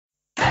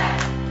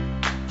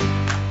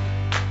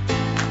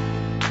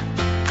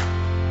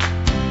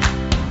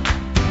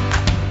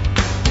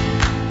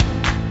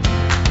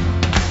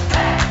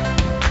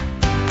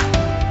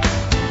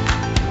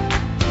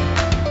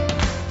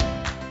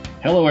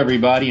Hello,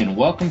 everybody, and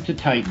welcome to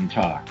Titan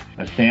Talk,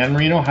 a San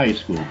Marino High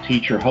School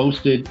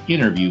teacher-hosted,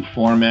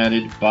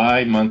 interview-formatted,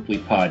 bi-monthly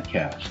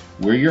podcast.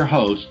 We're your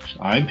hosts.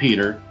 I'm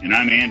Peter. And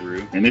I'm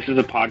Andrew. And this is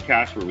a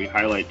podcast where we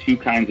highlight two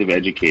kinds of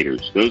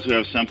educators. Those who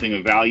have something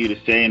of value to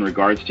say in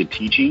regards to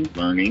teaching,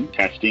 learning,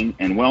 testing,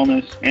 and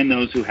wellness, and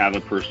those who have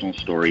a personal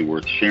story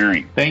worth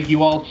sharing. Thank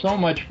you all so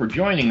much for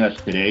joining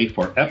us today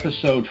for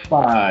episode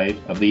 5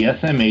 of the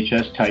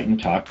SMHS Titan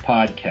Talk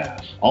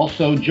podcast.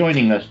 Also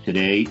joining us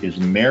today is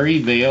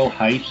Maryvale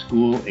High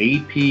School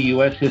AP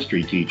US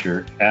History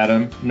teacher,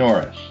 Adam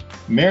Norris.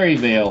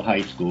 Maryvale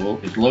High School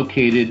is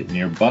located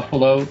near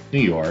Buffalo,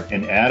 New York,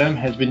 and Adam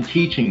has been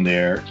teaching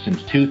there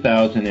since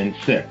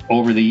 2006.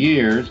 Over the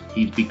years,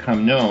 he's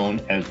become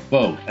known as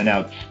both an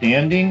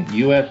outstanding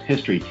U.S.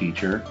 history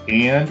teacher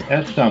and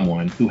as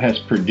someone who has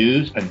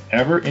produced an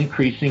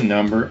ever-increasing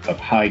number of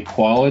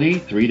high-quality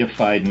 3 to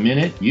 5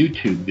 minute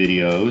YouTube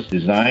videos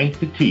designed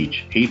to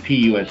teach AP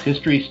U.S.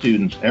 history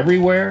students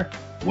everywhere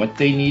what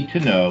they need to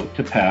know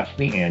to pass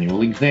the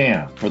annual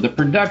exam. For the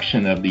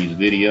production of these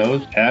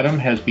videos, Adam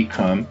has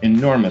become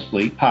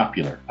enormously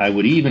popular. I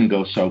would even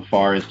go so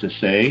far as to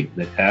say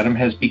that Adam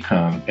has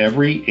become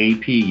every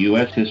AP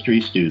U.S.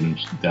 history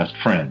student's best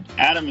friend.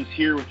 Adam is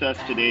here with us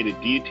today to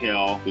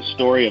detail the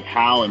story of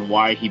how and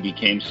why he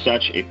became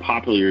such a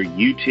popular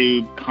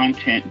YouTube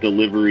content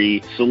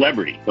delivery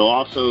celebrity. He'll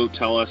also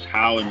tell us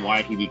how and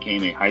why he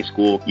became a high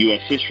school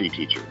U.S. history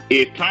teacher.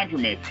 If time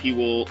permits, he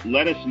will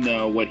let us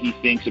know what he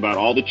thinks about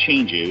all the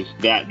changes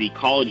that the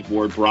College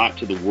Board brought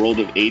to the world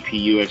of AP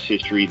U.S.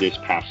 history this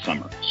past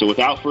summer. So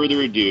without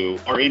further ado,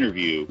 our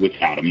interview with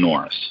Adam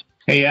Norris.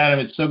 Hey, Adam,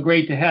 it's so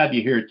great to have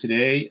you here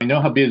today. I know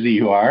how busy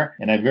you are,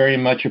 and I very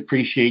much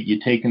appreciate you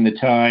taking the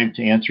time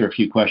to answer a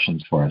few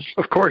questions for us.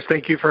 Of course.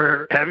 Thank you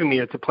for having me.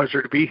 It's a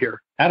pleasure to be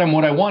here. Adam,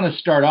 what I want to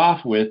start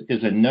off with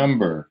is a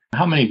number.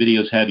 How many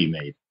videos have you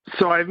made?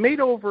 So I've made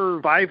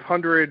over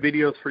 500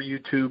 videos for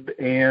YouTube,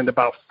 and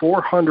about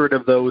 400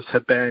 of those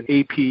have been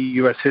AP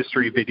U.S.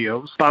 history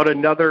videos. About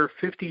another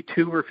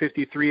 52 or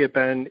 53 have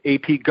been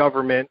AP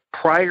government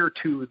prior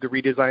to the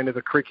redesign of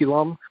the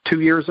curriculum 2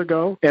 years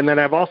ago. And then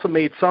I've also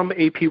made some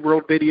AP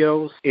World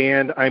videos,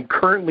 and I'm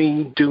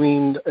currently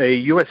doing a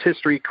U.S.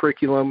 history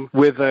curriculum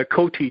with a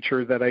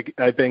co-teacher that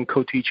I've been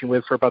co-teaching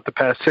with for about the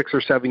past 6 or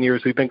 7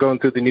 years. We've been going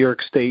through the New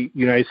York State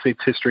United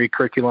States history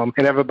curriculum,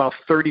 and I have about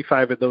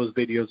 35 of those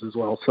videos as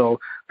well. So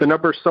the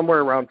number is somewhere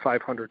around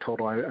 500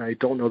 total. I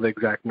don't know the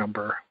exact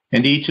number.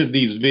 And each of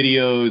these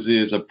videos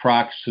is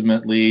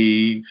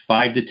approximately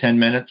 5 to 10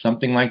 minutes,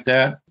 something like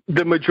that?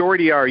 The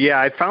majority are,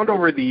 yeah. I found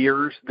over the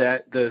years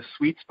that the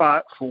sweet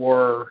spot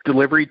for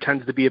delivery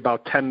tends to be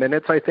about 10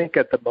 minutes, I think,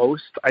 at the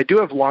most. I do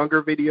have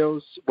longer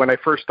videos. When I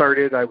first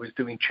started, I was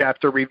doing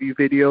chapter review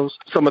videos.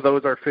 Some of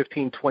those are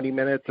 15, 20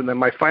 minutes. And then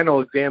my final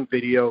exam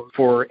video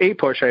for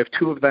A-Push, I have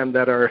 2 of them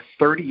that are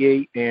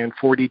 38 and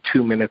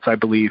 42 minutes, I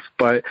believe.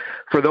 But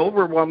for the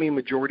overwhelming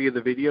majority of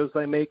the videos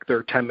I make,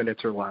 they're 10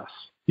 minutes or less.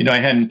 You know, I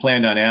hadn't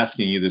planned on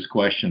asking you this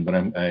question, but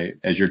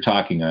as you're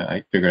talking,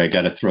 I figured I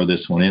got to throw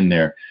this one in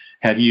there.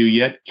 Have you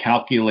yet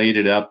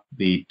calculated up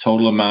the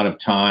total amount of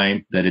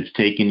time that it's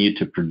taken you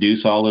to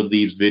produce all of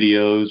these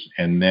videos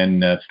and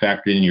then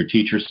factored in your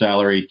teacher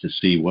salary to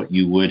see what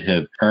you would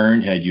have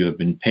earned had you have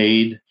been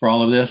paid for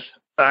all of this?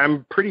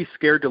 I'm pretty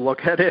scared to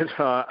look at it.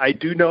 I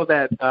do know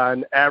that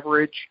on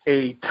average,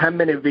 a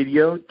 10-minute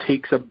video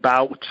takes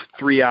about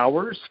 3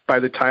 hours by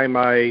the time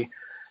I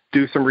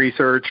do some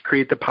research,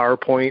 create the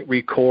PowerPoint,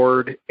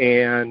 record,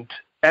 and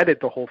edit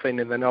the whole thing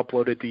and then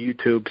upload it to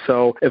YouTube.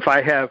 So if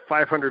I have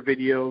 500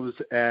 videos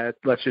at,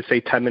 let's just say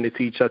 10 minutes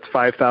each, that's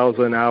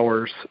 5,000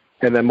 hours,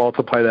 and then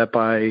multiply that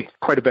by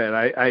quite a bit.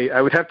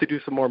 I would have to do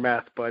some more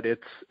math, but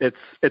it's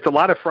a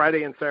lot of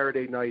Friday and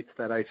Saturday nights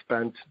that I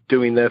spent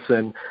doing this.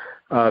 And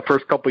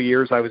first couple of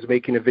years, I was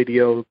making a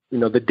video,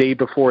 the day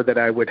before that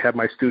I would have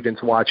my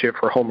students watch it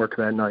for homework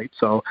that night.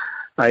 So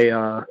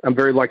I'm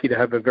very lucky to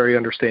have a very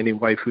understanding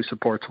wife who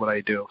supports what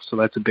I do. So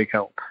that's a big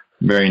help.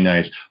 Very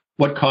nice.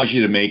 What caused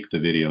you to make the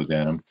videos,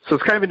 Adam? So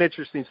it's kind of an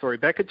interesting story.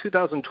 Back in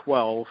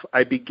 2012,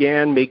 I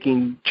began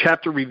making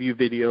chapter review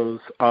videos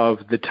of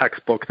the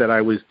textbook that I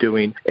was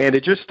doing, and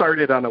it just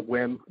started on a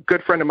whim. A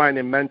good friend of mine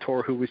and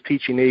mentor who was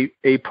teaching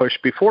A-Push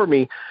before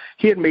me,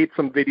 he had made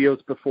some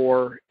videos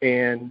before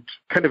and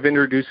kind of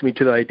introduced me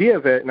to the idea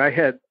of it, and I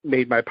had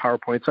made my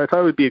PowerPoint, so I thought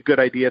it would be a good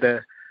idea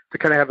to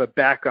kind of have a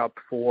backup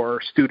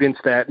for students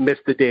that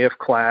missed the day of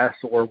class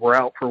or were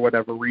out for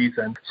whatever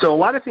reason. So a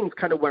lot of things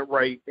kind of went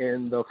right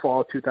in the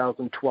fall of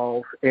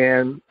 2012.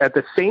 And at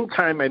the same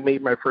time I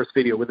made my first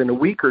video, within a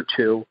week or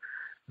two,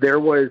 there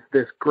was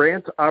this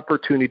grant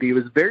opportunity. It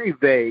was very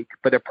vague,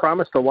 but it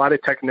promised a lot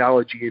of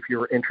technology if you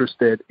were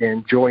interested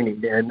in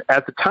joining. And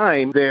at the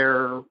time,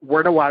 there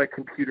weren't a lot of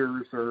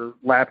computers or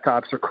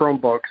laptops or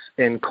Chromebooks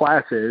in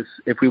classes.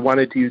 If we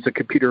wanted to use a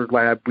computer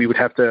lab, we would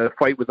have to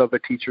fight with other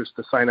teachers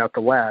to sign out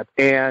the lab.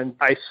 And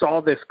I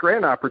saw this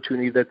grant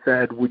opportunity that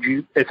said, would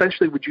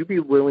you be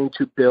willing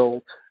to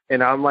build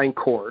an online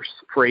course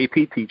for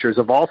AP teachers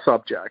of all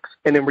subjects.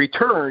 And in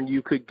return,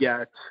 you could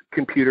get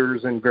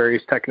computers and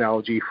various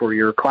technology for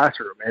your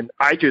classroom. And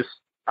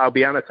I'll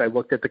be honest, I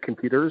looked at the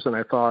computers and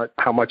I thought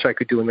how much I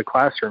could do in the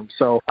classroom.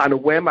 So on a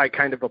whim, I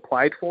kind of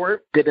applied for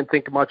it, didn't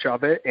think much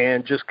of it,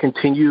 and just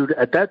continued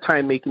at that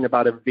time making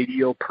about a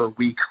video per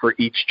week for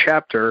each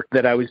chapter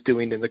that I was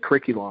doing in the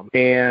curriculum.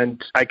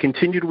 And I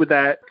continued with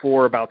that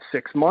for about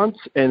 6 months.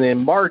 And in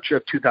March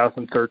of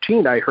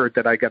 2013, I heard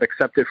that I got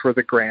accepted for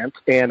the grant,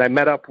 and I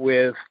met up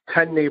with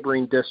 10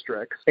 neighboring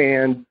districts.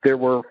 And there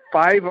were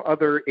 5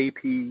 other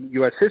AP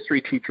U.S.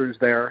 history teachers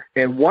there,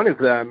 and one of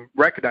them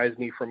recognized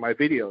me from my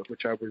videos,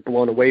 which I was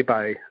blown away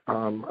by.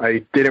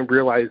 I didn't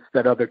realize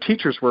that other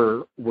teachers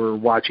were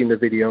watching the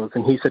videos,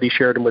 and he said he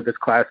shared them with his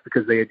class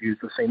because they had used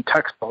the same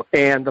textbook.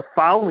 And the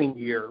following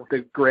year,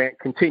 the grant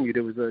continued.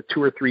 It was a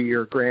 2 or 3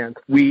 year grant.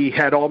 We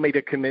had all made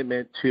a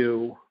commitment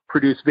to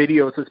produce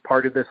videos as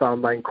part of this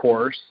online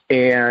course,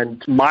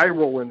 and my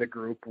role in the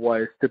group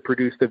was to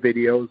produce the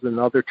videos, and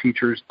other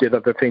teachers did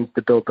other things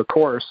to build the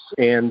course.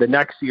 And the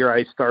next year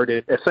I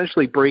started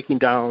essentially breaking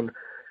down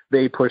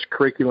the APUSH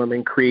curriculum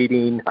and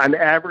creating on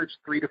average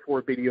 3 to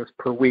 4 videos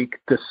per week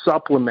to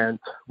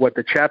supplement what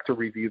the chapter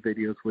review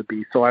videos would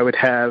be. So I would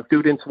have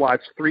students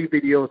watch 3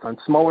 videos on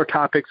smaller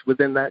topics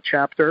within that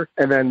chapter,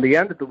 and then the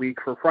end of the week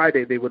for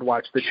Friday, they would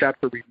watch the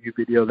chapter review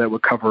video that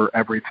would cover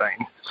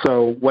everything.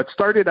 So what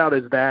started out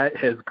as that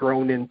has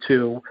grown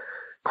into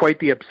quite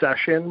the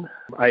obsession.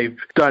 I've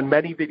done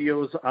many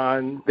videos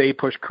on the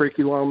APUSH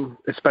curriculum,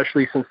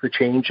 especially since the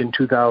change in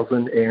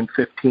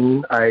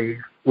 2015. I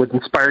was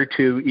inspired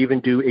to even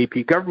do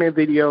AP government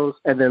videos.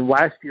 And then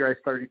last year I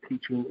started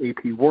teaching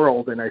AP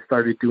World, and I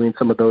started doing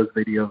some of those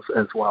videos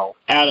as well.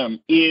 Adam,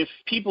 if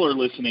people are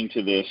listening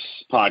to this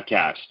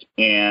podcast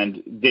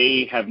and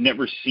they have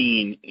never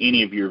seen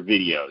any of your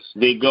videos,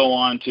 they go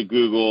on to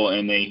Google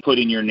and they put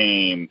in your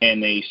name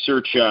and they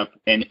search up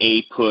an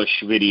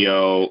APUSH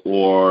video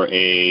or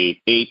a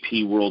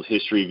AP World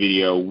History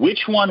video,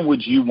 which one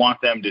would you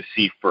want them to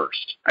see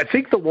first? I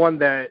think the one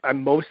that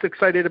I'm most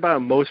excited about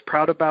and most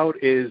proud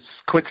about is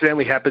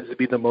coincidentally happens to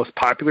be the most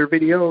popular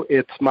video.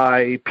 It's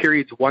my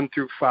periods 1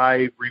 through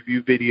 5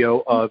 review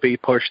video of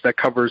APUSH that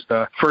covers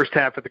the first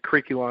half of the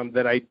curriculum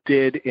that I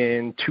did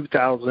in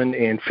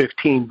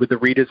 2015 with the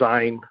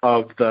redesign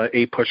of the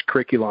APUSH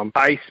curriculum.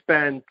 I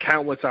spent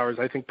countless hours,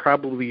 I think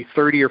probably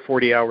 30 or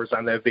 40 hours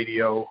on that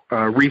video,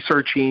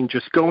 researching,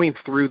 just going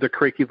through the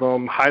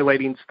curriculum,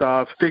 highlighting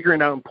stuff,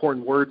 figuring out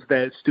important words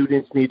that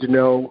students need to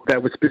know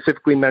that was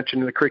specifically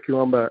mentioned in the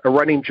curriculum. A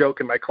running joke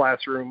in my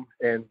classroom,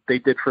 and they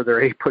did for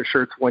their APUSH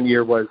shirts one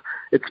year, was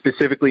it's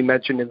specifically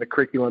mentioned in the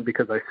curriculum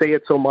because I say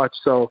it so much.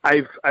 So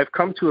I've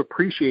come to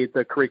appreciate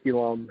the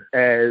curriculum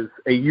as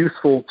a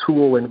useful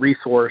tool and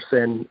resource,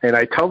 and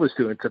I tell the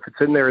students if it's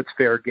in there, it's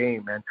fair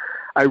game. And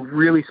I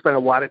really spent a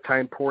lot of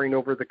time poring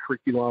over the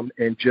curriculum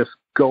and just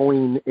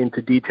going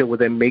into detail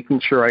with them, making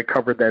sure I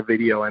covered that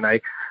video. And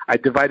I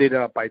divided it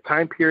up by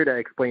time period. I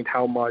explained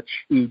how much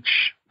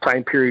each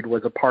time period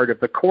was a part of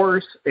the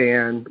course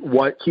and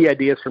what key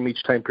ideas from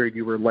each time period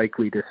you were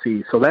likely to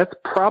see. So that's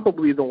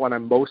probably the one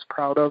I'm most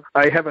proud of.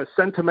 I have a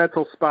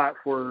sentimental spot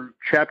for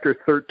Chapter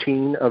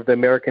 13 of the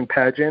American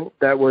Pageant.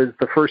 That was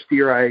the first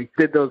year I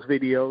did those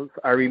videos.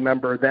 I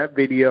remember that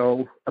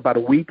video about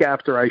a week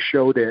after I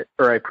showed it,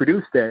 or I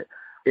produced it,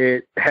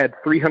 it had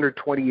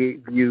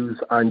 328 views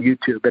on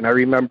YouTube. And I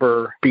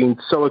remember being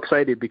so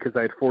excited because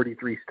I had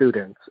 43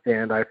 students.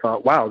 And I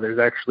thought, wow, there's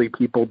actually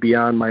people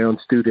beyond my own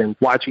students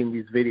watching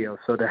these videos.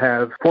 So to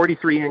have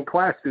 43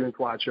 in-class students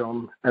watch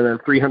them and then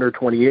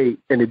 328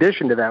 in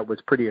addition to that was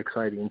pretty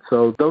exciting.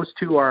 So those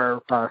two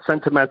are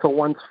sentimental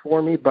ones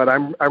for me, but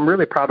I'm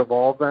really proud of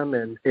all of them.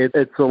 And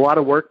it's a lot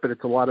of work, but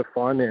it's a lot of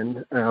fun.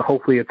 And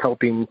hopefully it's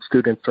helping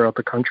students throughout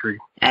the country.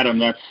 Adam,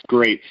 that's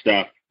great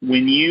stuff.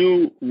 When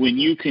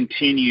you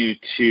continue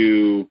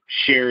to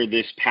share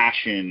this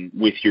passion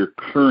with your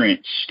current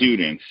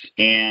students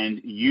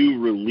and you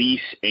release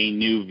a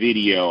new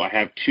video, I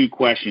have 2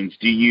 questions.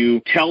 Do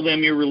you tell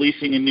them you're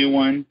releasing a new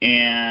one?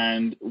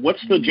 And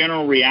what's the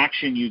general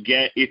reaction you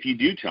get if you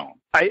do tell them?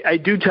 I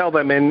do tell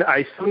them, and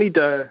I still need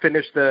to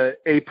finish the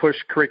APUSH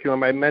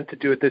curriculum. I meant to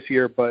do it this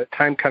year, but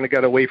time kind of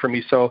got away from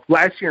me. So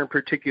last year in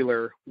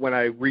particular, when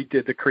I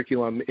redid the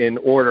curriculum in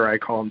order, I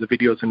call them the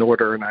videos in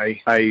order, and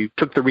I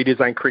took the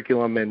redesigned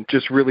curriculum and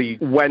just really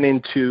went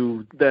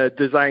into the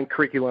design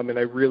curriculum, and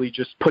I really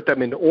just put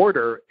them in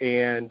order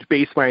and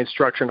based my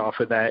instruction off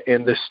of that.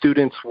 And the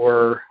students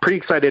were pretty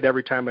excited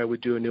every time I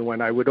would do a new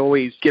one. I would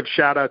always give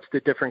shout-outs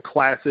to different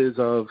classes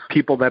of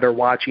people that are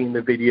watching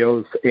the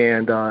videos,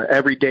 and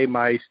every day my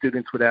my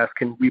students would ask,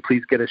 can we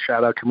please get a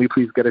shout out? Can we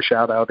please get a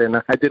shout out? And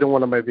I did in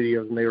one of my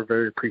videos, and they were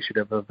very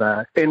appreciative of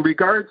that. In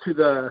regard to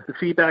the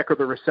feedback or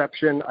the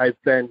reception,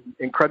 I've been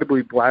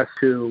incredibly blessed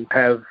to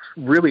have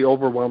really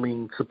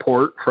overwhelming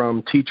support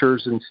from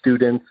teachers and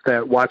students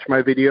that watch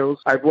my videos.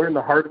 I've learned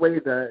the hard way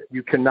that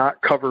you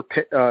cannot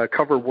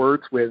cover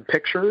words with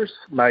pictures.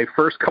 My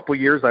first couple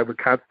years, I would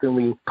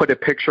constantly put a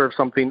picture of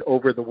something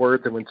over the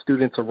words, and when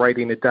students are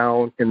writing it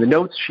down in the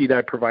notes sheet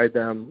I provide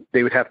them,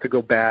 they would have to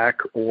go back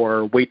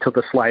or wait till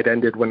the slide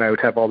ended when I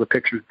would have all the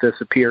pictures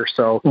disappear.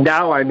 So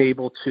now I'm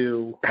able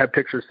to have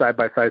pictures side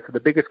by side. So the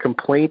biggest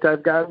complaint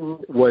I've gotten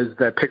was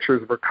that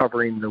pictures were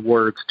covering the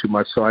words too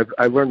much. So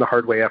I learned the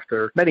hard way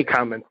after many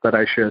comments that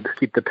I should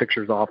keep the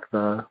pictures off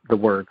the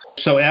words.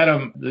 So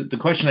Adam, the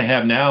question I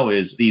have now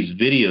is these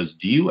videos,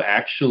 do you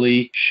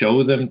actually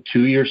show them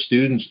to your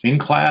students in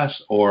class,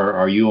 or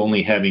are you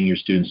only having your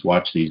students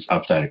watch these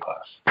outside of class?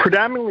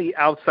 Predominantly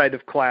outside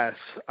of class.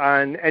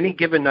 On any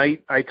given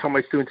night, I tell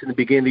my students in the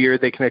beginning of the year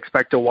they can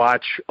expect to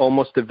watch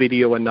almost a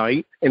video a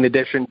night in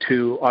addition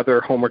to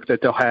other homework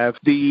that they'll have.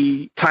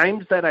 The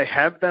times that I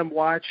have them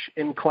watch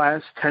in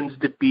class tends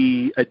to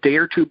be a day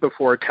or two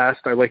before a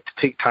test. I like to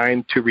take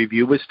time to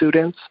review with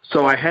students.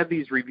 So I have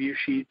these review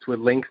sheets with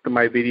links to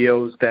my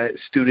videos that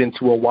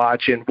students will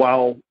watch, and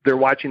while they're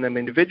watching them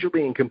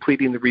individually and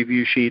completing the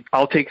review sheet,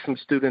 I'll take some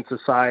students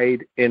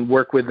aside and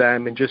work with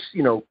them and just,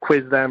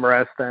 quiz them or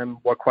ask them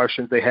what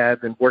questions they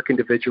have and work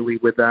individually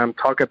with them,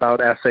 talk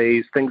about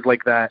essays, things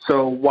like that.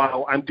 So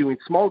while I'm doing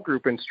small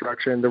group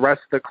instruction, the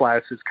rest of the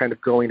class is kind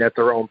of going at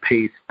their own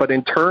pace. But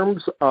in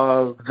terms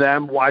of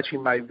them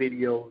watching my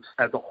videos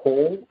as a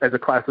whole, as a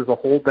class as a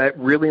whole, that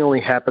really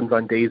only happens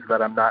on days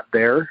that I'm not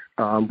there.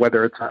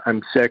 Whether it's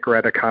I'm sick or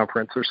at a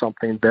conference or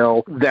something,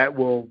 that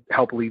will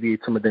help alleviate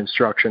some of the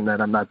instruction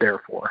that I'm not there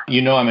for.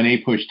 I'm an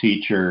APUSH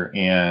teacher,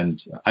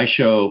 and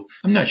I'm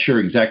not sure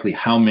exactly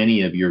how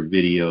many of your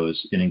videos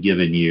in a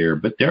given year,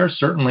 but there are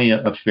certainly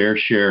a fair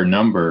share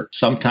number.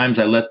 Sometimes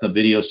I let the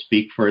video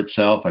speak for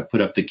itself. I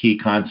put up the key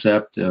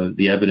concept,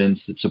 the evidence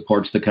that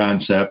supports the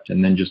concept,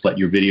 and then just let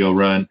your video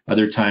run.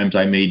 Other times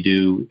I may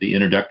do the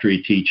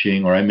introductory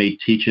teaching, or I may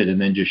teach it and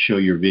then just show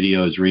your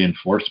video as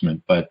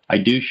reinforcement. But I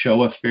do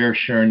show a fair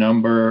share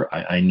number.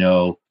 I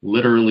know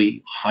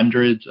literally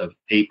hundreds of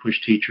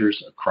APUSH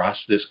teachers across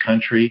this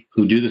country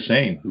who do the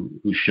same,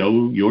 who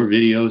show your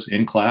videos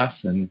in class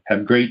and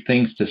have great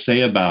things to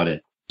say about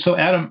it. So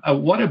Adam,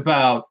 what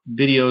about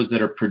videos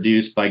that are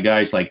produced by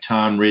guys like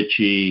Tom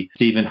Ritchie,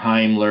 Stephen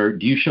Heimler?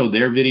 Do you show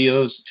their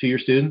videos to your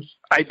students?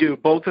 I do.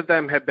 Both of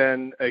them have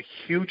been a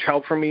huge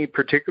help for me,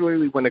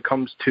 particularly when it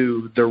comes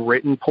to the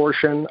written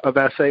portion of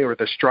essay or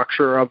the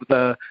structure of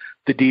the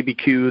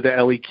DBQ, the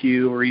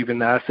LEQ, or even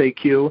the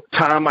SAQ.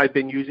 Tom, I've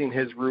been using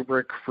his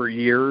rubric for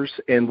years,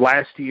 and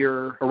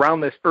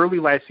early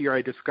last year,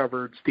 I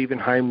discovered Stephen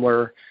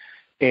Heimler,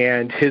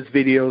 and his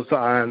videos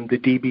on the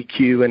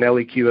DBQ and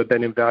LEQ have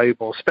been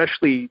invaluable,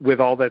 especially with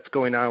all that's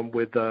going on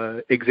with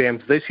the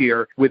exams this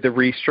year, with the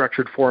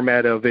restructured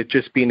format of it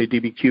just being a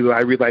DBQ.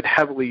 I relied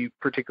heavily,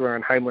 particularly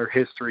on Heimler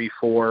history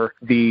for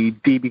the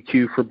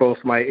DBQ for both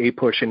my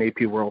APUSH and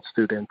AP World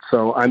students.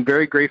 So I'm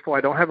very grateful.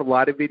 I don't have a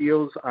lot of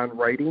videos on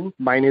writing.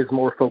 Mine is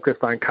more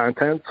focused on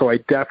content. So I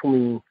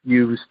definitely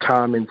use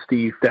Tom and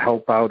Steve to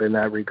help out in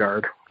that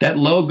regard. That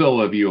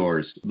logo of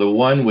yours, the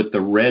one with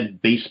the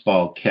red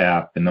baseball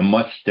cap and the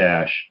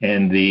mustache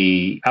and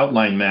the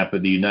outline map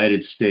of the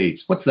United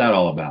States, what's that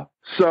all about?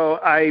 So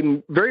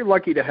I'm very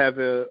lucky to have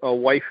a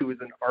wife who is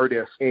an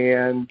artist,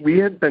 and we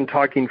had been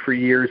talking for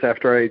years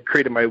after I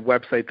created my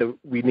website that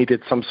we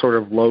needed some sort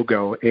of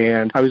logo,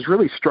 and I was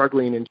really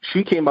struggling, and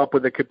she came up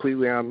with it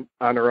completely on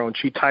her own.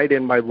 She tied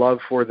in my love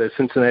for the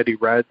Cincinnati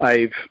Reds.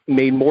 I've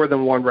made more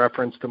than one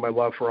reference to my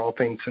love for all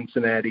things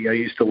Cincinnati. I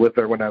used to live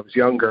there when I was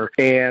younger,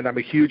 and I'm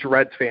a huge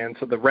Reds fan,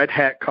 so the red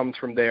hat comes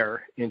from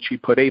there, and she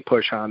put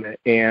APUSH on it,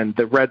 and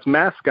the Reds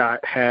mascot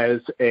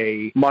has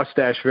a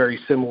mustache very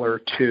similar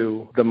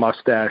to the mustache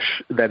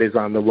that is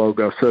on the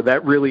logo. So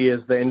that really is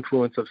the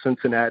influence of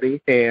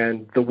Cincinnati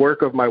and the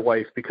work of my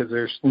wife, because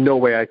there's no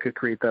way I could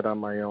create that on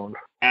my own.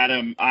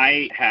 Adam,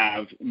 I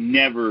have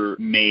never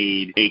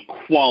made a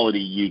quality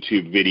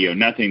YouTube video,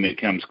 nothing that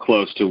comes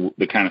close to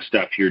the kind of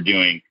stuff you're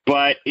doing.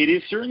 But it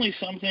is certainly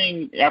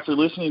something, after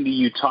listening to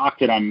you talk,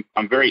 that I'm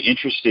very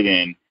interested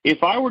in.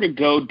 If I were to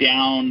go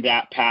down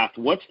that path,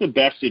 what's the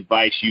best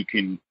advice you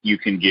can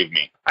give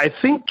me? I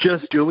think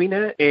just doing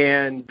it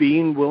and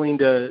being willing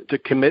to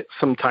commit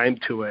some time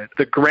to it.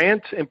 The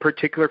grant in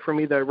particular for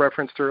me that I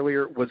referenced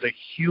earlier was a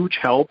huge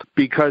help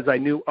because I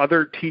knew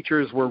other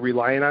teachers were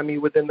relying on me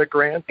within the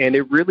grant, and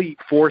it really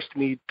forced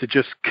me to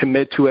just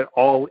commit to it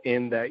all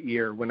in that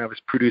year when I was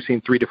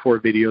producing 3 to 4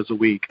 videos a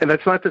week. And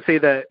that's not to say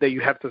that you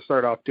have to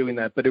start off doing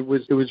that, but it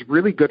was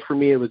really good for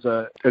me. It was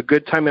a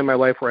good time in my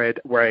life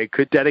where I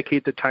could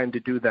dedicate the time to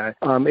do that.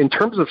 In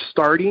terms of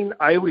starting,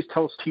 I always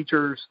tell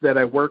teachers that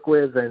I work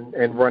with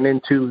and run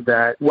into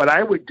that what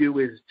I would do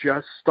is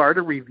just start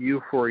a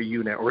review for a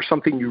unit or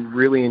something you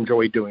really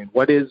enjoy doing.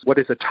 What is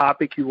a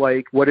topic you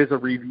like? What is a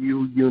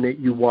review unit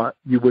you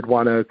would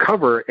want to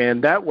cover?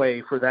 And that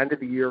way, for the end of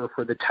the year or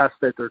for the test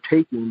that they're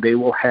taking, they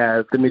will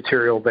have the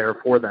material there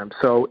for them.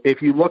 So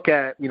if you look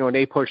at, an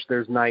APUSH,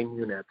 there's 9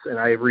 units, and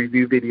I have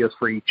review videos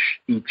for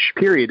each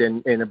period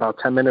in about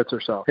 10 minutes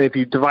or so. And if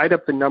you divide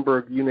up the number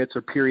of units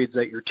or periods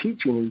that you're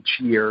teaching each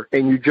year,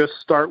 and you just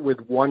start with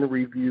one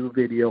review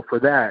video for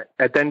that,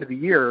 at the end of the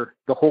year,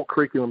 the whole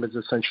curriculum is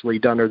essentially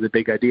done, or the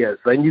big ideas.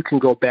 Then you can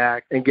go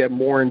back and get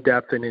more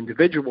in-depth and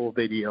individual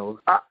videos.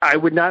 I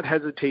would not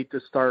hesitate to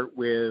start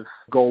with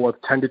a goal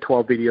of 10 to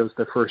 12 videos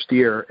the first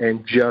year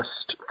and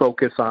just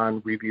focus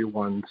on review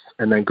ones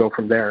and then go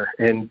from there.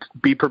 And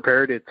be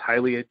prepared. It's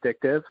highly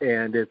addictive,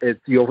 and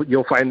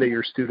you'll find that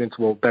your students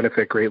will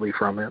benefit greatly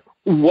from it.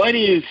 What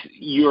is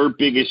your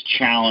biggest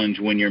challenge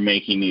when you're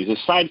making these?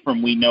 Aside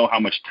from we know how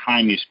much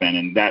time you spend,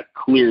 and that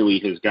clearly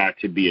has got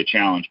to be a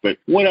challenge, but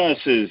what else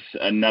is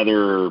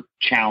another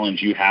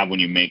challenge you have when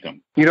you make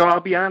them? I'll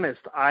be honest.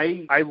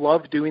 I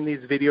love doing these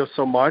videos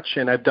so much,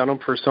 and I've done them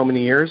for so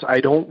many years. I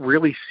don't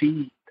really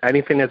see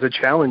anything as a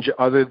challenge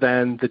other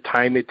than the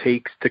time it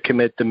takes to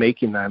commit to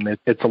making them.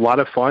 It's a lot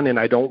of fun, and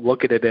I don't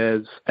look at it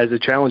as a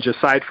challenge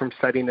aside from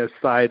setting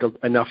aside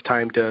enough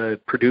time to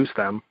produce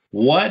them.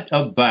 What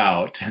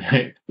about,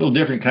 a little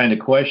different kind of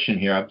question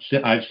here.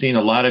 I've seen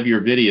a lot of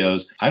your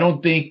videos. I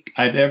don't think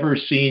I've ever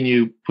seen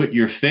you put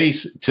your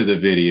face to the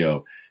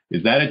video.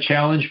 Is that a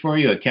challenge for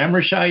you, a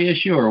camera shy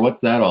issue, or what's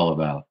that all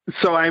about?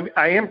 So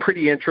I am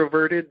pretty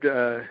introverted,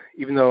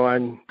 even though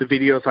on the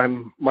videos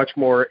I'm much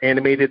more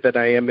animated than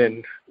I am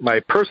in my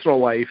personal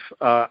life.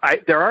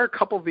 There are a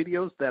couple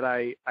videos that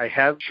I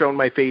have shown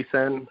my face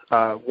in.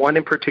 One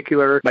in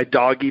particular, my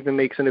dog even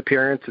makes an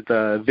appearance. It's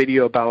a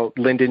video about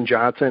Lyndon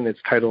Johnson. It's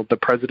titled The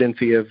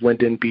Presidency of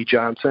Lyndon B.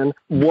 Johnson.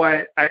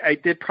 I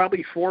did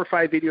probably 4 or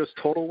 5 videos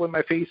total with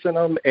my face in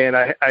them, and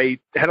I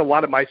had a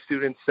lot of my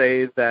students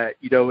say that,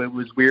 it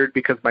was weird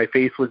because my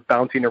face was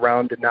bouncing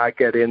around and not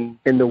get in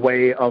the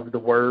way of the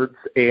words.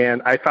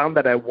 And I found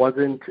that I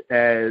wasn't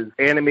as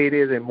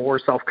animated and more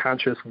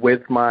self-conscious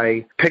with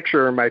my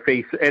picture and my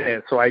face in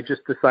it. So I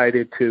just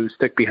decided to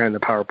stick behind the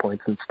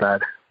PowerPoints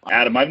instead.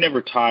 Adam, I've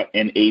never taught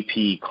an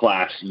AP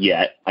class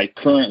yet. I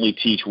currently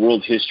teach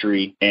world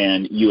history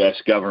and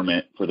U.S.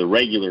 government for the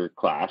regular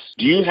class.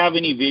 Do you have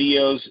any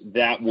videos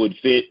that would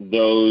fit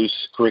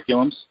those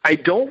curriculums? I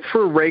don't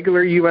for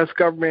regular U.S.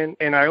 government,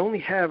 and I only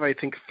have, I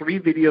think, 3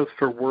 videos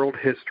for world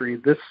history.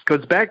 This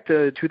goes back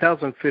to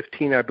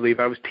 2015, I believe.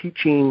 I was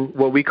teaching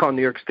what we call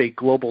New York State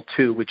Global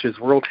 2, which is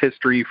world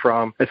history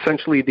from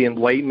essentially the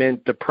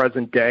Enlightenment to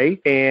present day.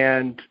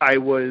 And I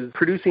was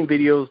producing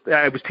videos.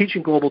 I was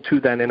teaching Global 2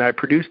 then, and I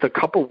produced a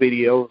couple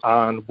videos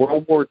on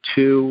World War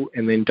II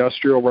and the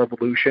Industrial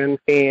Revolution,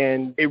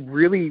 and it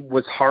really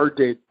was hard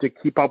to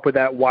keep up with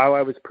that while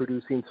I was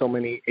producing so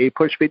many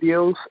APUSH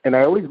videos, and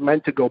I always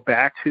meant to go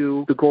back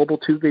to the Global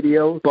 2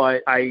 videos,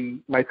 but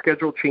my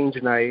schedule changed,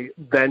 and I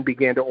then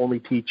began to only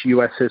teach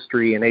U.S.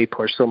 history and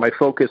APUSH, so my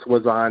focus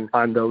was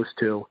on those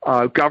 2.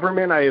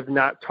 Government, I have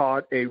not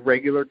taught a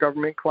regular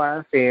government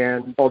class,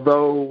 and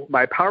although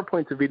my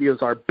PowerPoints and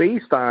videos are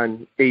based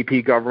on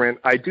AP government,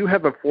 I do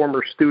have a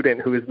former student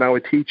who is now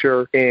a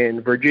teacher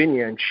in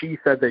Virginia, and she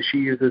said that she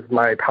uses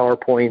my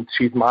PowerPoints.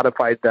 She's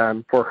modified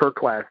them for her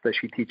class that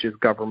she teaches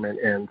government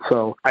in.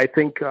 So I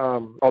think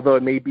although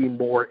it may be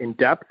more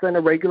in-depth than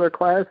a regular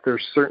class, there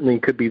certainly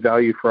could be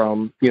value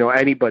from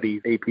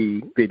anybody's AP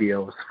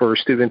videos for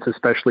students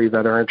especially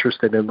that are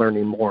interested in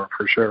learning more,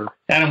 for sure.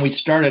 Adam, we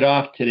started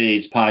off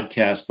today's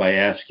podcast by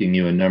asking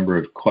you a number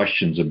of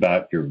questions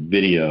about your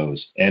videos.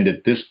 And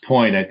at this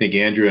point, I think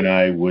Andrew and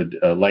I would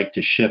like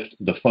to shift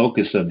the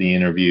focus of the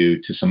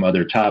interview to some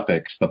other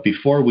topics. But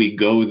before we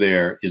go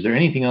there, is there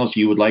anything else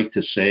you would like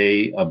to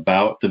say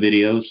about the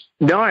videos?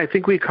 No, I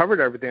think we covered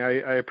everything.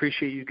 I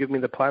appreciate you giving me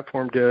the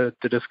platform to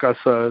discuss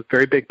a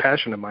very big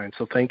passion of mine,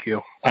 so thank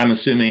you. I'm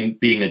assuming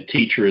being a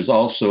teacher is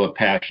also a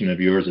passion of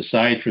yours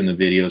aside from the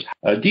videos.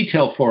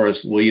 Detail for us,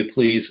 will you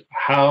please,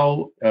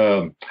 how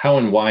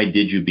and why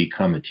did you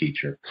become a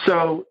teacher?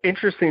 So,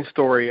 interesting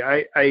story.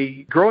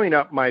 I growing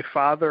up, my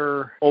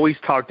father always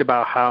talked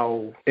about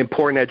how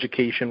important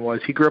education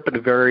was. He grew up in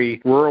a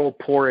very rural,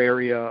 poor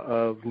area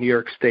of New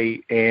York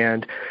State,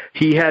 and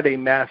he had a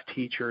math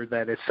teacher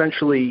that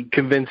essentially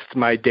convinced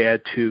my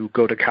dad to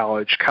go to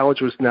college.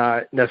 College was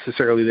not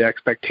necessarily the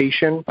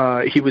expectation.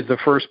 He was the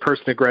first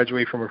person to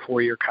graduate from a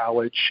 4-year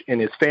college in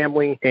his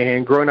family,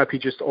 and growing up, he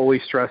just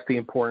always stressed the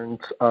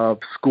importance of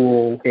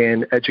school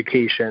and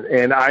education.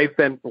 And I've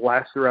been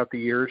blessed throughout the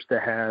years to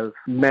have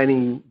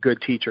many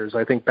good teachers.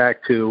 I think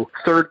back to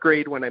 3rd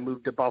grade when I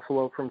moved to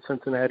Buffalo from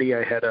Cincinnati,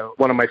 I had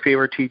one of my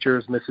favorite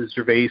teachers, Mrs.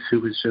 Gervais,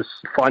 who was just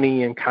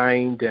funny and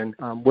kind and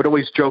would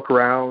always joke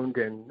around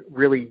and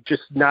really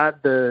just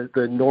not the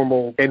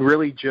normal, and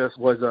really just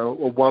was a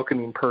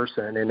welcoming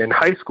person. And in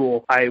high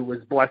school, I was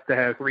blessed to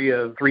have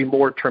 3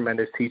 more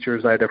tremendous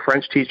teachers. I had a French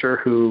French teacher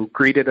who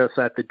greeted us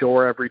at the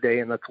door every day,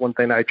 and that's one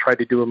thing I try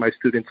to do with my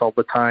students all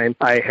the time.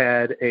 I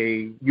had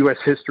a U.S.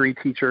 history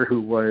teacher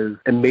who was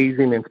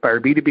amazing,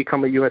 inspired me to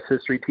become a U.S.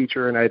 history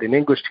teacher, and I had an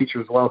English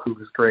teacher as well who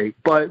was great.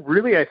 But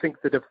really, I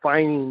think the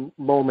defining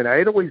moment, I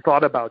had always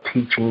thought about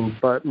teaching,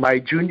 but my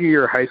junior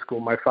year of high school,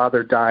 my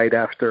father died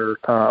after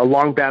a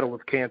long battle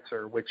with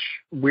cancer, which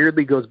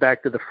weirdly goes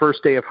back to the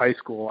first day of high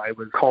school. I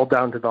was called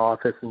down to the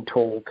office and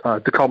told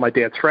to call my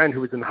dad's friend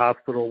who was in the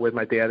hospital with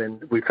my dad,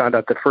 and we found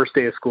out the first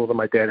day of school that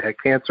my dad had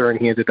cancer, and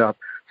he ended up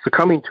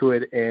succumbing to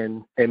it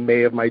in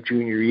May of my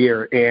junior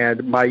year.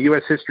 And my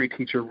U.S. history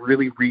teacher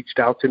really reached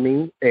out to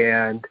me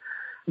and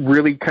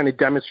really kind of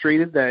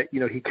demonstrated that,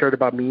 he cared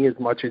about me as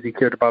much as he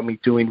cared about me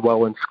doing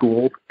well in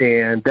school.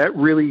 And that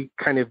really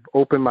kind of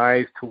opened my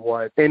eyes to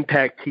what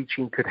impact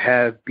teaching could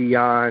have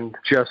beyond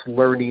just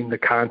learning the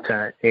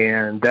content.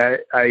 And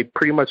that I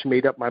pretty much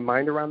made up my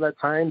mind around that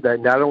time that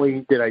not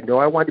only did I know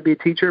I wanted to be a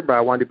teacher, but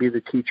I wanted to be the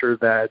teacher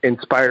that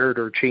inspired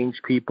or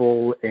changed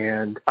people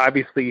and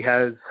obviously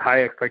has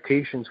high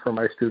expectations for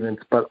my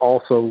students, but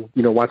also,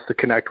 wants to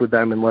connect with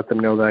them and let them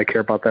know that I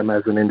care about them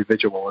as an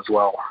individual as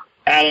well.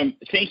 Adam,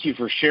 thank you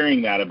for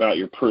sharing that about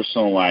your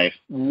personal life.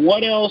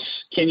 What else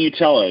can you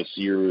tell us?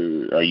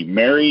 Are you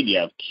married? Do you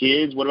have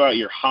kids? What about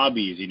your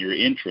hobbies and your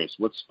interests?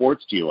 What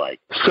sports do you like?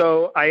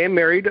 So I am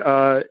married.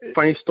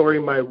 Funny story,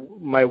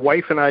 my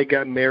wife and I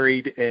got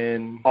married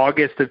in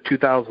August of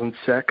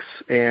 2006,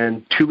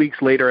 and 2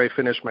 weeks later I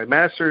finished my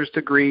master's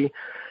degree.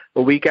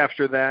 A week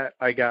after that,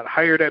 I got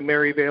hired at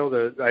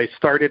Maryvale. I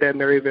started at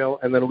Maryvale,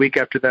 and then a week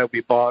after that,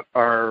 we bought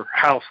our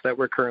house that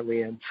we're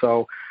currently in.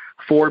 So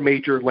 4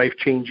 major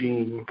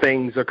life-changing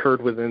things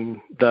occurred within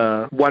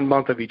the 1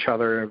 month of each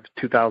other of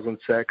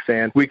 2006.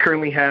 And we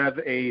currently have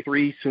a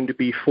 3,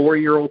 soon-to-be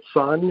 4-year-old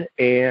son.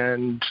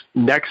 And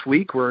next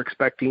week, we're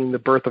expecting the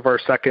birth of our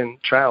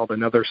second child,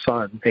 another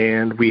son.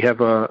 And we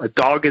have a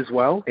dog as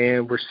well.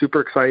 And we're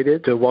super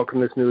excited to welcome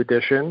this new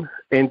addition.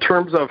 In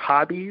terms of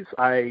hobbies,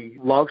 I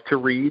love to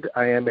read.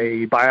 I am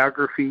a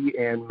biography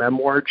and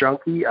memoir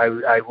junkie.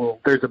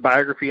 There's a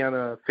biography on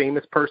a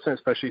famous person,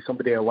 especially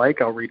somebody I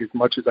like. I'll read as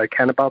much as I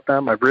can about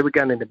them. I've really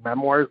gotten into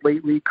memoirs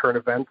lately, current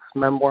events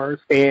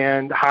memoirs.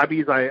 And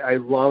hobbies, I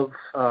love,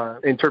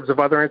 in terms of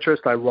other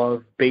interests, I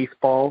love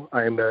baseball.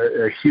 I'm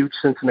a huge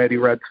Cincinnati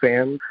Reds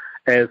fan.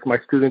 As my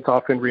students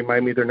often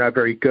remind me, they're not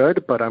very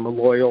good, but I'm a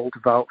loyal,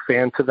 devout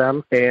fan to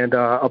them, and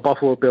a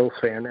Buffalo Bills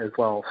fan as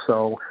well.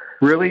 So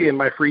really, in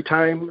my free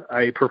time,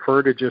 I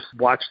prefer to just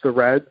watch the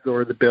Reds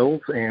or the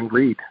Bills and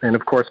read, and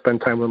of course,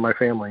 spend time with my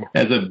family.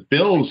 As a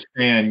Bills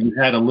fan,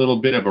 you had a little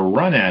bit of a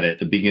run at it at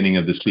the beginning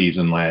of the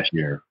season last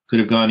year. Could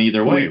have gone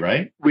either way,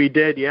 right? We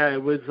did, yeah.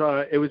 It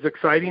was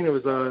exciting. It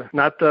was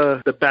not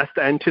the best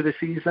end to the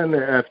season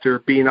after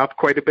being up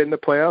quite a bit in the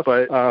playoffs,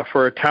 but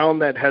for a town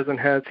that hasn't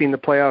seen the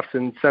playoffs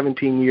in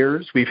 17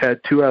 years, we've had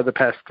 2 out of the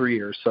past 3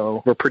 years,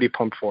 so we're pretty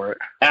pumped for it.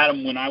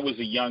 Adam, when I was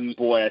a young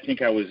boy, I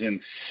think I was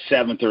in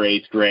 7th or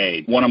 8th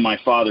grade, one of my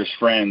father's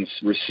friends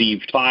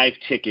received 5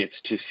 tickets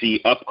to see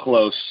up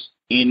close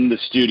in the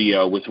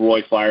studio with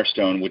Roy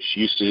Firestone, which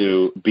used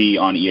to be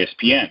on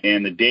ESPN.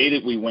 And the day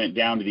that we went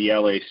down to the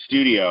LA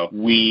studio,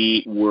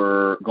 we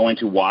were going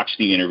to watch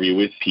the interview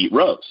with Pete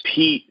Rose.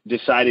 Pete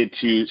decided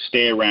to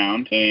stay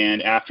around,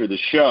 and after the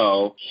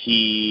show,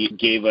 he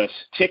gave us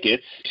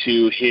tickets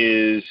to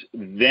his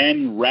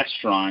then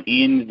restaurant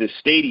in the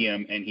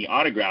stadium, and he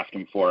autographed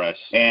them for us.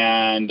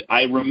 And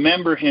I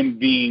remember him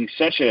being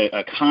such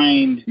a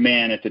kind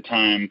man at the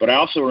time, but I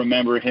also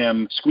remember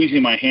him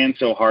squeezing my hand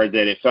so hard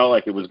that it felt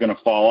like it was going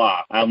to fall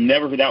off. That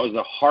was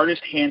the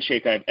hardest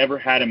handshake I've ever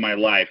had in my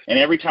life. And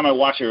every time I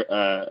watch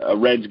a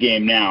Reds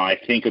game now, I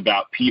think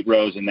about Pete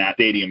Rose in that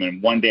stadium,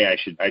 and one day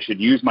I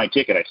should use my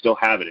ticket. I still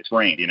have it. It's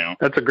framed,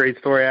 That's a great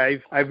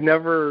story. I've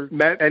never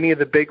met any of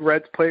the big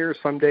Reds players.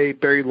 Someday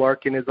Barry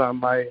Larkin is on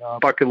my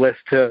bucket list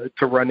to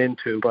run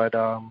into, but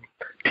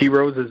Pete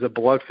Rose is a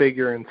blood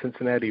figure in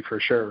Cincinnati for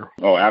sure.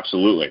 Oh,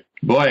 absolutely.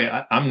 Boy,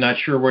 I'm not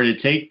sure where to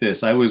take this.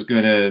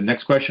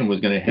 Next question was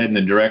going to head in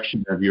the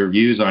direction of your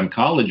views on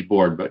College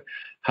Board, but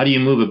how do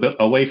you move a bit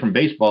away from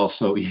baseball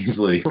so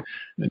easily?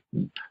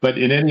 But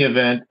in any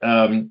event,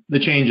 the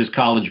changes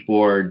College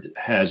Board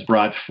has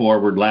brought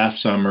forward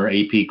last summer,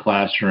 AP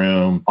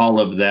Classroom, all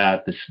of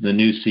that, the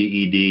new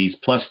CEDs,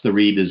 plus the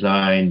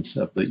redesigns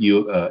of the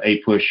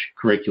APUSH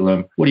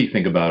curriculum. What do you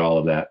think about all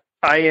of that?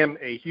 I am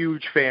a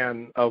huge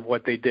fan of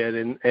what they did,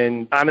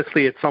 and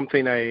honestly, it's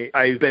something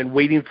I've been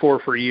waiting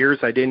for years.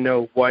 I didn't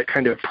know what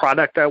kind of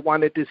product I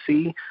wanted to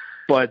see,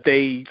 but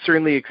they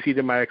certainly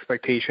exceeded my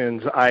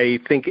expectations. I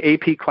think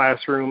AP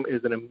Classroom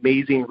is an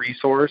amazing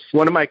resource.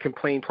 One of my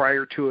complaints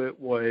prior to it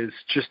was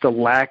just a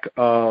lack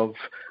of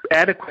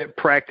adequate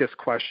practice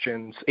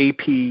questions,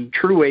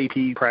 true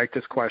AP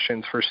practice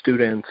questions for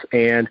students,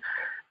 and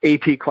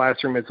AP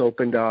Classroom has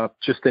opened up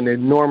just an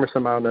enormous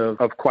amount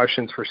of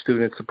questions for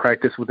students to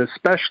practice with,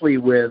 especially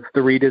with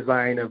the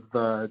redesign of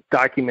the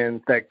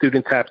document that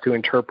students have to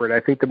interpret. I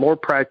think the more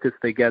practice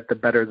they get, the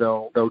better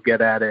they'll get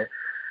at it.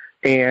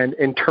 And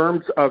in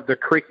terms of the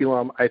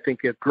curriculum, I think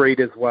it's great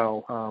as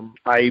well.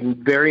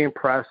 I'm very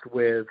impressed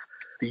with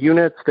the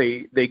units,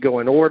 they go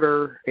in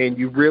order, and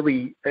you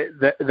really,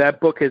 that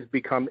book has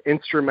become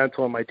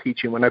instrumental in my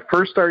teaching. When I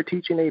first started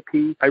teaching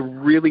AP, I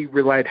really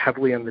relied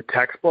heavily on the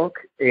textbook,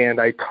 and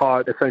I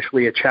taught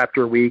essentially a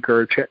chapter a week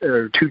or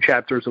 2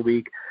 chapters a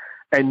week.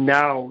 And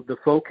now the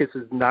focus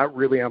is not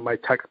really on my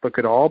textbook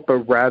at all,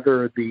 but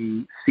rather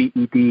the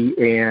CED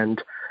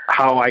and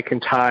how I can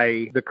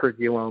tie the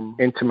curriculum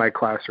into my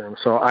classroom.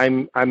 So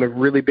I'm a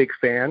really big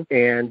fan,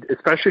 and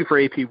especially for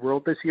AP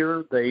World this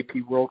year, the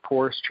AP World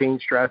course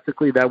changed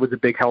drastically. That was a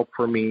big help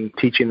for me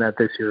teaching that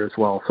this year as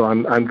well. So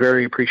I'm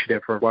very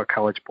appreciative for what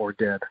College Board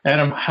did.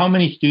 Adam, how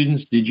many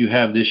students did you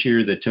have this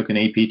year that took an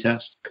AP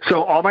test?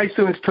 So all my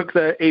students took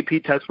the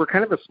AP test. We're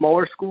kind of a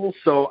smaller school,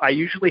 so I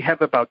usually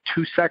have about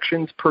 2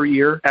 sections per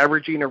year,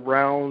 averaging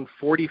around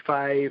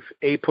 45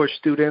 APUSH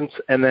students,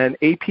 and then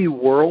AP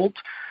World,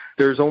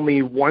 there's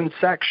only 1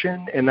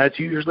 section, and that's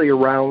usually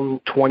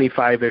around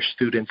 25-ish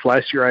students.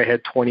 Last year I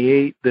had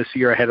 28. This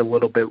year I had a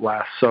little bit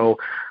less. So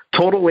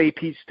total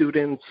AP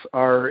students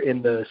are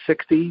in the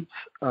 60s,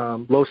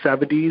 low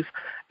 70s,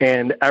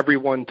 and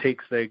everyone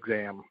takes the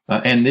exam.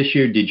 And this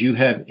year, did you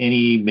have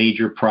any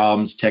major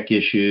problems, tech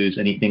issues,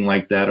 anything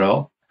like that at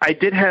all? I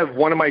did have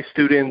one of my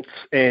students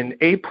in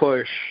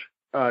APUSH.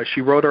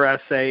 She wrote her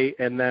essay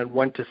and then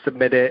went to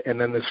submit it, and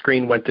then the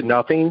screen went to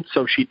nothing.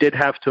 So she did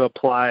have to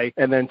apply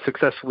and then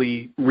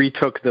successfully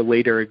retook the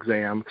later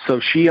exam. So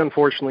she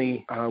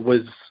unfortunately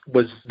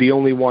was the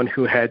only one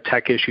who had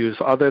tech issues.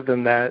 Other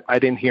than that, I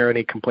didn't hear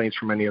any complaints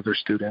from any other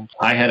students.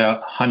 I had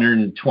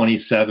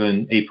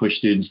 127 APUSH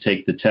students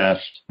take the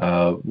test.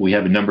 We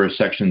have a number of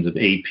sections of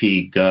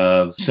AP,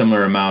 Gov,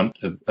 similar amount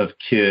of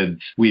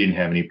kids. We didn't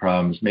have any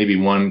problems, maybe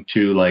 1,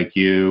 2 like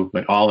you,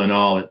 but all in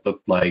all, it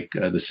looked like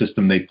the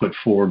system they put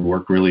forward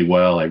worked really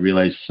well. I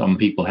realized some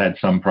people had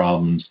some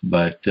problems,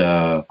 but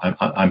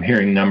I'm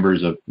hearing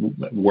numbers of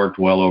worked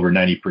well over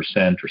 90%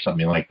 or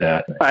something like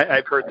that.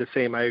 I've heard the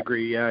same. I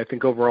agree. Yeah, I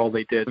think overall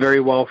they did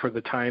very well for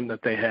the time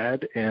that they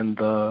had and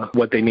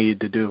what they needed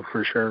to do,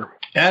 for sure.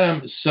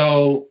 Adam,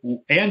 so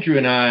Andrew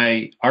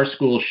and our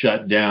school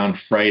shut down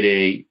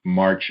Friday,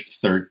 March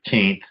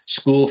 13th.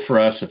 School for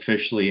us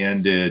officially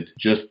ended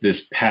just this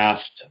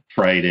past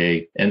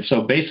Friday. And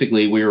so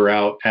basically we were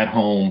out at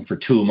home for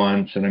 2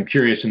 months. And I'm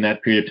curious, in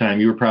that period of time,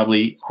 you were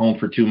probably home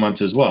for 2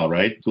 months as well,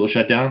 right? School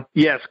shut down?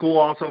 Yeah, school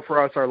also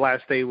for us, our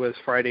last day was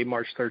Friday,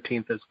 March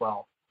 13th as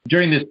well.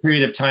 During this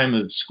period of time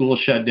of school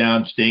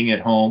shutdown, staying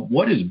at home,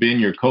 what has been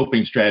your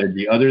coping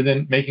strategy other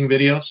than making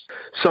videos?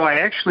 So I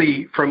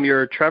actually, from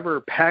your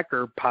Trevor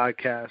Packer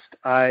podcast,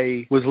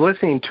 I was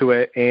listening to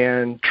it,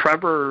 and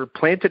Trevor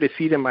planted a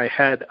seed in my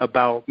head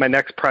about my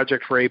next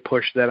project for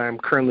APUSH that I'm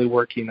currently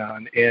working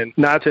on. And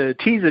not to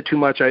tease it too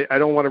much, I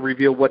don't want to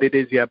reveal what it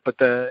is yet, but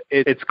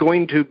it's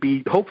going to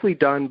be hopefully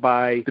done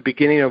by the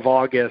beginning of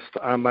August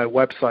on my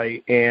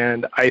website.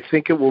 And I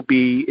think it will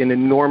be an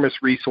enormous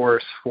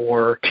resource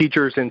for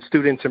teachers and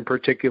students in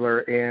particular.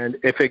 And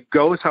if it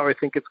goes how I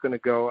think it's going to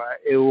go,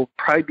 it will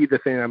probably be the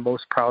thing I'm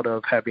most proud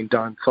of having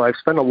done. So I've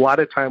spent a lot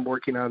of time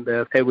working on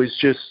this. It was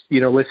just,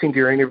 listening to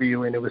your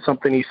interview, and it was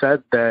something he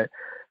said that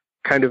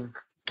kind of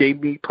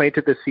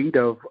planted the seed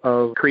of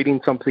creating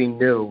something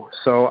new.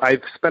 So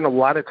I've spent a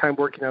lot of time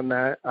working on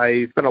that.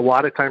 I spent a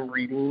lot of time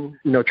reading,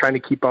 trying to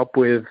keep up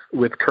with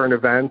current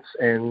events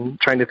and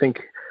trying to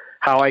think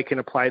how I can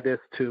apply this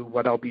to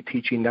what I'll be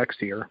teaching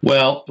next year.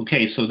 Well,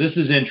 okay, so this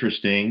is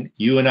interesting.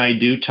 You and I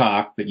do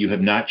talk, but you have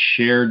not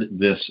shared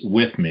this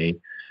with me.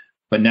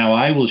 But now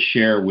I will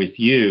share with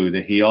you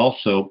that he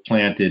also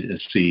planted a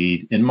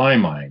seed in my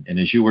mind. And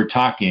as you were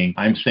talking,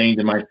 I'm saying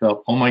to myself,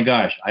 oh my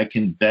gosh, I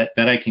can bet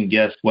I can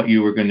guess what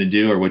you were going to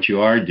do or what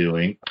you are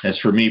doing. As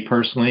for me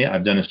personally,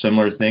 I've done a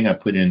similar thing. I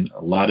put in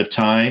a lot of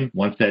time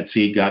once that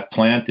seed got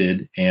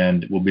planted,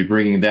 and we'll be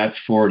bringing that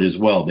forward as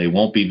well. They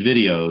won't be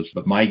videos,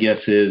 but my guess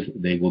is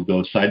they will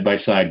go side by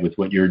side with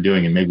what you're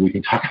doing. And maybe we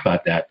can talk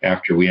about that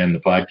after we end the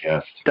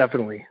podcast.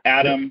 Definitely.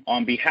 Adam,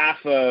 on behalf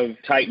of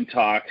Titan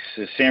Talks,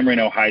 San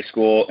Marino High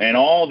School, and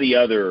all the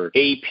other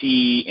AP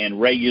and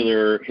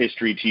regular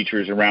history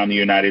teachers around the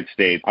United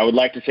States, I would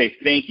like to say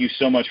thank you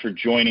so much for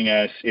joining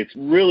us. It's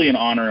really an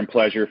honor and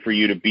pleasure for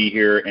you to be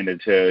here and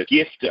to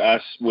gift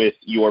us with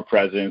your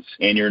presence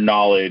and your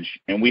knowledge.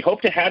 And we hope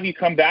to have you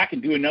come back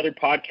and do another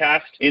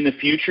podcast in the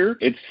future.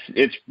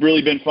 It's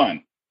really been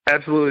fun.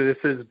 Absolutely.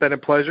 This has been a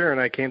pleasure, and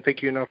I can't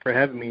thank you enough for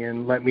having me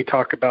and let me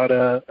talk about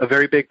a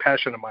very big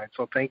passion of mine.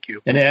 So thank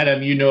you. And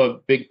Adam, a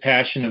big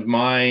passion of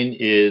mine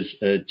is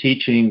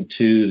teaching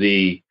to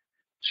the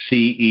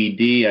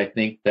CED. I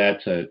think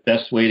that's a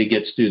best way to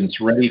get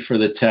students ready for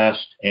the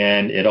test,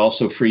 and it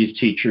also frees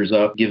teachers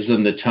up, gives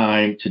them the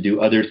time to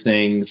do other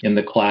things in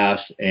the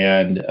class.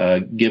 And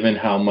given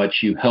how much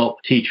you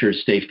help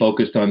teachers stay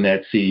focused on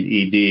that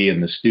CED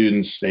and the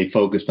students stay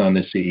focused on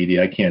the CED,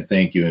 I can't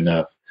thank you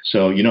enough.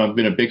 So, I've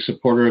been a big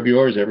supporter of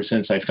yours ever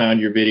since I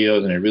found your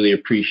videos, and I really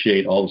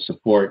appreciate all the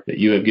support that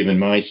you have given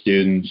my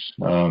students.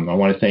 I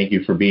want to thank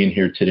you for being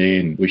here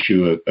today and wish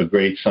you a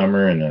great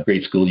summer and a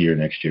great school year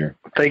next year.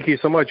 Thank you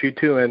so much. You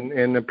too,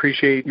 and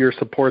appreciate your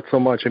support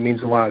so much. It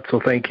means a lot. So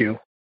thank you.